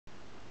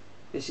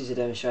This is a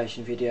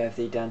demonstration video of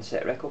the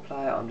Danset record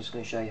player. I'm just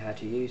going to show you how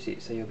to use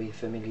it so you'll be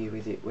familiar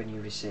with it when you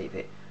receive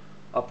it.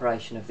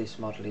 Operation of this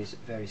model is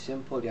very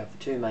simple. You have the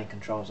two main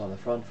controls on the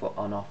front for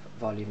on, off,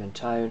 volume and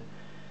tone,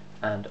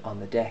 and on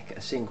the deck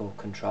a single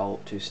control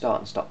to start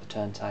and stop the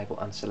turntable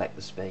and select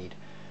the speed.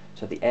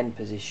 So the N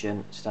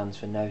position stands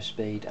for no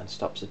speed and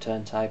stops the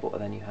turntable,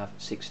 and then you have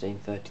 16,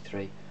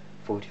 33,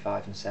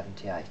 45 and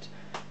 78.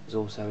 There's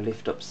also a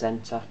lift up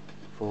centre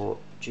for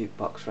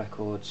jukebox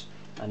records,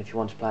 and if you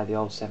want to play the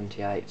old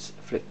 78s,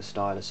 flick the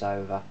stylus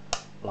over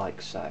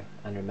like so,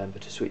 and remember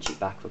to switch it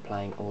back for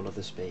playing all of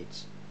the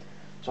speeds.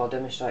 So I'll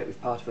demonstrate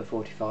with part of a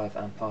 45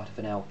 and part of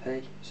an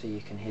LP so you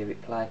can hear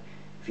it play.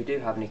 If you do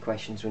have any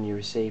questions when you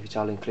receive it,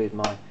 I'll include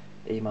my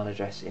email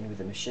address in with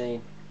the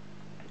machine,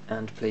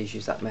 and please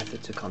use that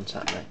method to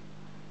contact me.